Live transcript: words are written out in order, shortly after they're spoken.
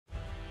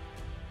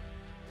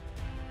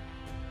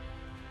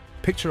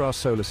Picture our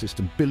solar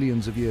system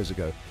billions of years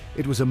ago.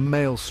 It was a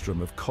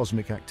maelstrom of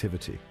cosmic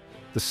activity.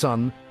 The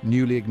sun,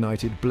 newly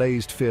ignited,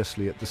 blazed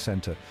fiercely at the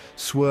center.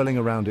 Swirling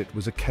around it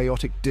was a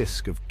chaotic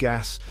disk of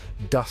gas,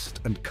 dust,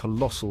 and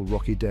colossal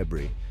rocky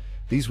debris.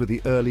 These were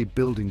the early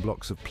building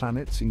blocks of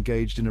planets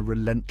engaged in a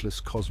relentless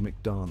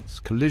cosmic dance.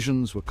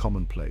 Collisions were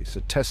commonplace,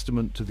 a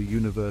testament to the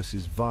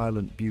universe's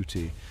violent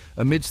beauty.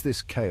 Amidst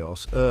this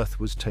chaos, Earth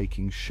was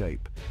taking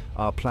shape.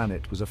 Our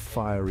planet was a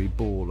fiery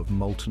ball of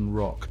molten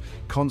rock,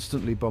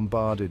 constantly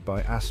bombarded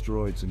by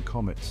asteroids and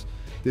comets.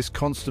 This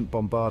constant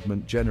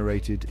bombardment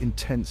generated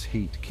intense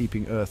heat,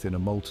 keeping Earth in a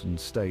molten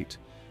state.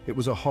 It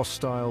was a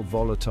hostile,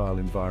 volatile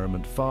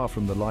environment, far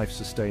from the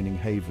life-sustaining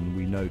haven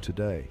we know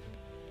today.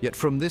 Yet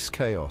from this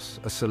chaos,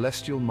 a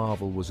celestial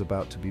marvel was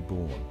about to be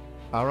born.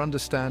 Our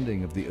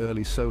understanding of the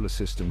early solar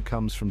system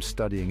comes from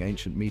studying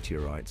ancient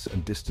meteorites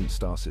and distant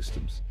star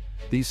systems.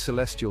 These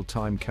celestial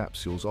time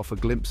capsules offer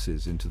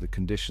glimpses into the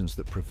conditions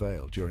that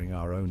prevailed during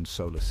our own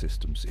solar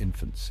system's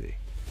infancy.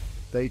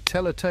 They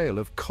tell a tale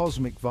of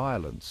cosmic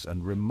violence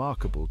and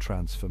remarkable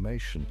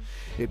transformation.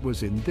 It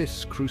was in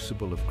this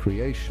crucible of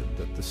creation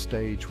that the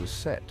stage was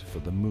set for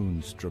the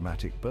moon's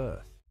dramatic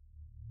birth.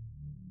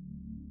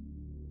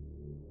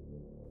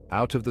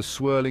 Out of the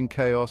swirling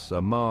chaos,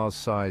 a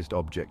Mars-sized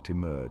object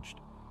emerged.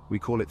 We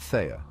call it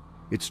Theia.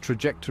 Its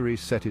trajectory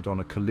set it on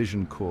a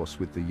collision course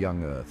with the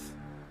young Earth.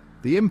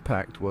 The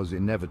impact was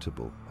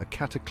inevitable, a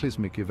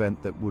cataclysmic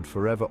event that would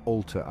forever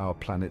alter our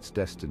planet's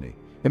destiny.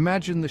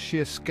 Imagine the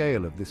sheer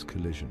scale of this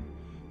collision.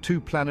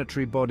 Two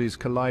planetary bodies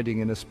colliding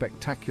in a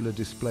spectacular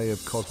display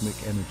of cosmic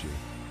energy.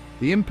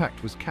 The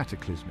impact was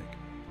cataclysmic.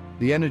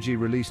 The energy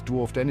released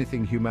dwarfed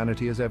anything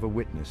humanity has ever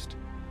witnessed.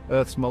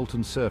 Earth's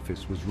molten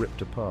surface was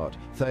ripped apart.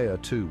 Theia,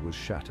 too, was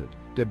shattered.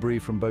 Debris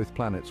from both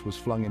planets was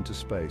flung into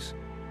space,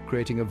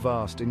 creating a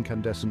vast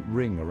incandescent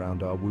ring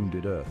around our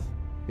wounded Earth.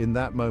 In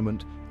that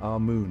moment, our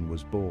moon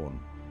was born.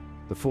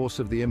 The force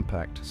of the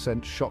impact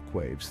sent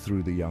shockwaves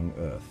through the young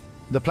Earth.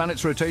 The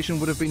planet's rotation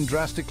would have been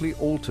drastically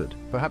altered,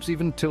 perhaps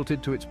even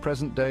tilted to its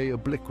present-day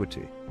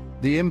obliquity.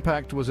 The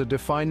impact was a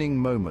defining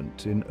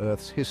moment in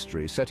Earth's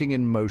history, setting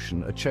in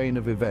motion a chain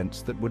of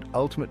events that would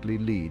ultimately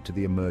lead to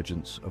the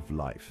emergence of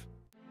life.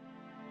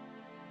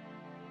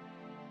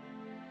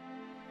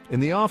 In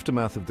the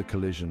aftermath of the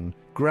collision,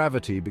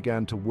 gravity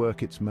began to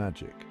work its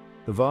magic.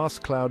 The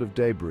vast cloud of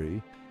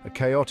debris, a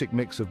chaotic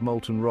mix of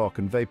molten rock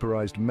and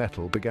vaporized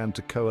metal, began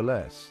to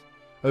coalesce.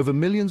 Over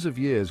millions of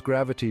years,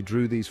 gravity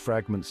drew these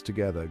fragments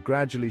together,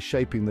 gradually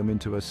shaping them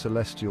into a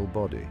celestial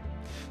body.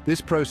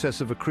 This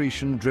process of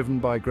accretion, driven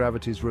by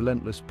gravity's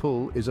relentless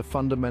pull, is a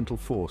fundamental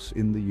force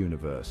in the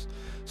universe.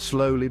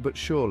 Slowly but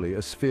surely,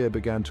 a sphere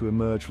began to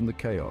emerge from the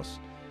chaos.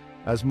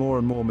 As more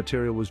and more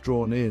material was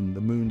drawn in,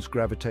 the moon's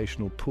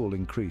gravitational pull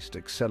increased,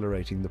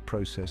 accelerating the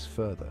process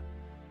further.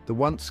 The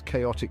once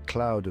chaotic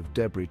cloud of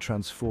debris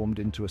transformed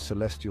into a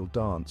celestial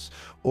dance,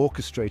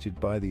 orchestrated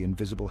by the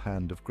invisible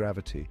hand of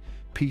gravity.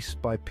 Piece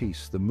by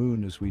piece, the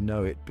moon as we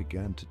know it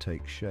began to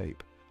take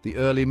shape. The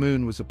early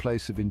moon was a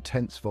place of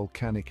intense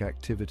volcanic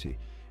activity.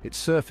 Its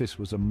surface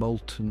was a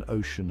molten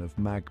ocean of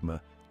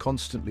magma,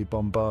 constantly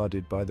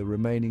bombarded by the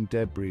remaining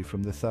debris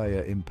from the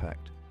Theia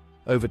impact.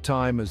 Over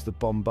time, as the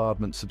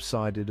bombardment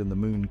subsided and the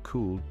moon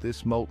cooled,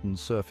 this molten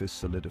surface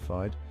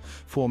solidified,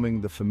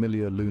 forming the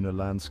familiar lunar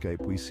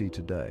landscape we see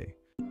today.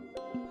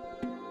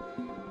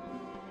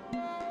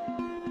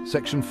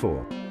 Section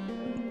 4.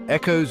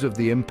 Echoes of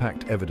the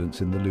impact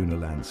evidence in the lunar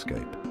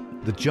landscape.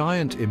 The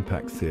giant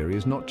impact theory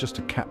is not just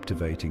a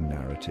captivating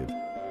narrative.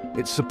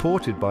 It's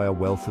supported by a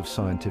wealth of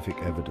scientific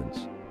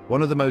evidence.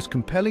 One of the most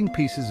compelling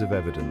pieces of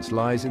evidence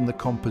lies in the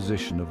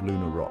composition of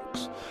lunar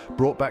rocks.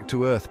 Brought back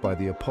to Earth by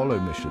the Apollo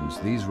missions,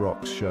 these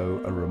rocks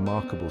show a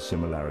remarkable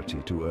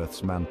similarity to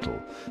Earth's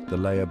mantle, the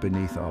layer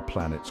beneath our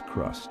planet's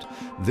crust.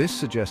 This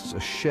suggests a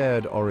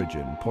shared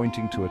origin,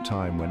 pointing to a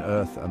time when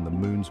Earth and the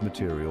Moon's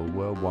material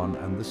were one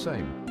and the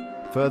same.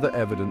 Further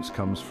evidence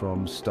comes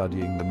from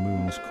studying the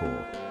Moon's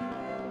core.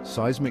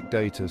 Seismic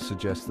data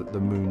suggests that the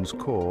Moon's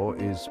core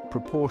is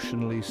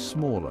proportionally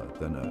smaller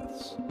than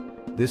Earth's.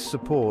 This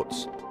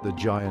supports the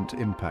giant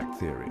impact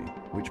theory,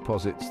 which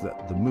posits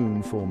that the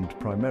Moon formed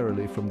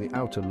primarily from the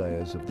outer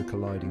layers of the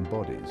colliding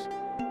bodies,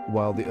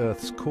 while the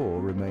Earth's core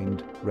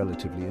remained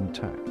relatively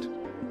intact.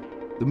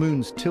 The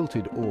Moon's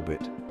tilted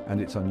orbit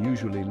and its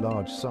unusually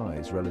large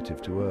size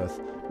relative to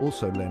Earth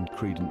also lend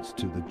credence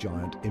to the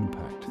giant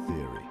impact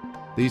theory.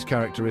 These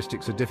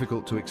characteristics are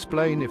difficult to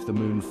explain if the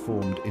Moon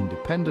formed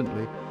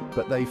independently,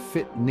 but they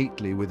fit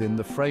neatly within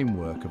the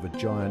framework of a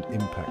giant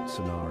impact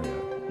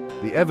scenario.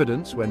 The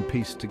evidence, when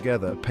pieced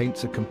together,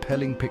 paints a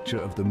compelling picture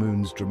of the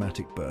Moon's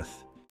dramatic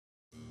birth.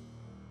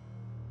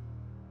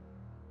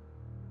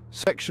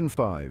 Section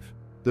 5.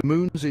 The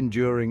Moon's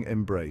enduring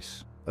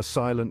embrace, a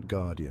silent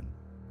guardian.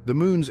 The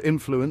Moon's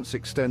influence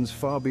extends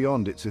far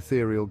beyond its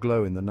ethereal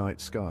glow in the night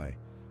sky.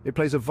 It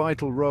plays a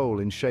vital role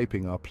in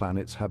shaping our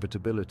planet's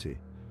habitability.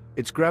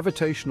 Its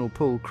gravitational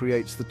pull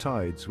creates the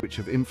tides which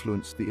have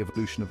influenced the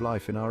evolution of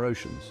life in our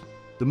oceans.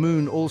 The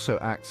moon also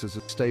acts as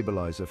a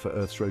stabilizer for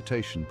Earth's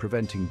rotation,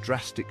 preventing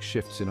drastic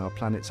shifts in our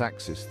planet's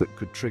axis that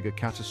could trigger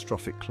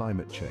catastrophic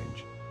climate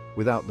change.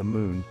 Without the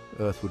moon,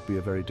 Earth would be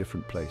a very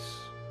different place.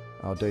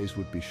 Our days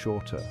would be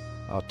shorter,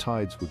 our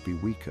tides would be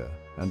weaker,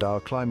 and our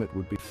climate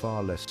would be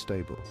far less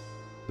stable.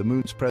 The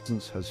moon's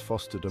presence has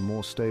fostered a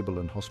more stable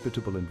and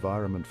hospitable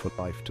environment for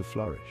life to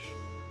flourish.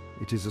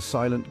 It is a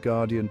silent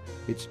guardian,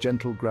 its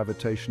gentle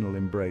gravitational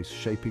embrace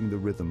shaping the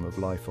rhythm of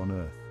life on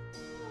Earth.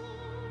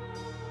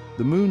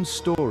 The moon's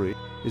story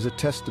is a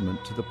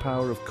testament to the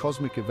power of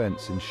cosmic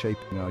events in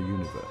shaping our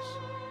universe.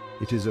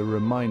 It is a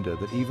reminder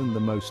that even the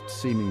most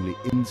seemingly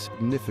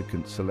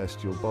insignificant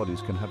celestial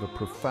bodies can have a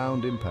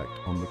profound impact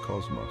on the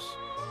cosmos,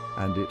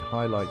 and it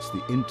highlights the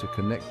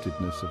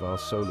interconnectedness of our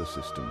solar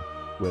system,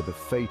 where the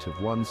fate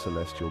of one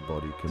celestial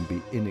body can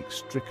be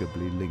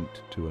inextricably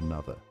linked to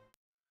another.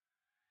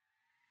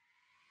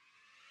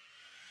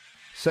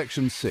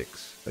 Section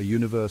 6. A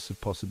universe of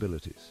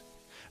possibilities.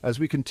 As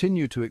we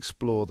continue to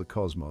explore the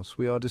cosmos,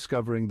 we are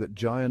discovering that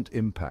giant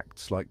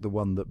impacts like the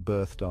one that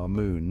birthed our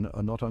moon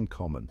are not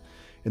uncommon.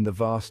 In the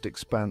vast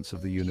expanse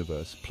of the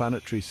universe,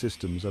 planetary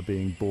systems are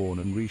being born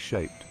and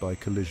reshaped by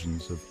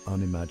collisions of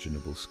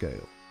unimaginable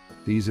scale.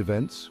 These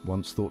events,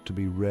 once thought to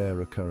be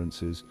rare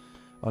occurrences,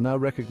 are now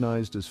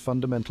recognized as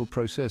fundamental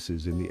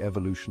processes in the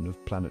evolution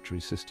of planetary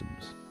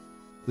systems.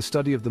 The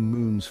study of the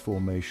moon's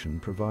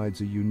formation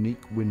provides a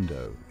unique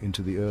window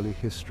into the early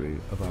history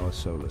of our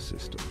solar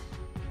system.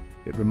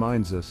 It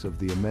reminds us of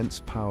the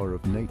immense power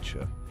of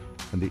nature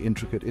and the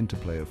intricate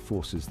interplay of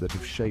forces that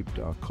have shaped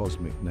our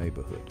cosmic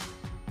neighborhood.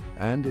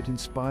 And it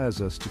inspires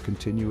us to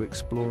continue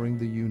exploring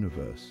the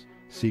universe,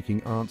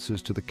 seeking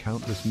answers to the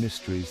countless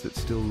mysteries that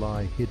still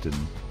lie hidden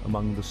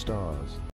among the stars.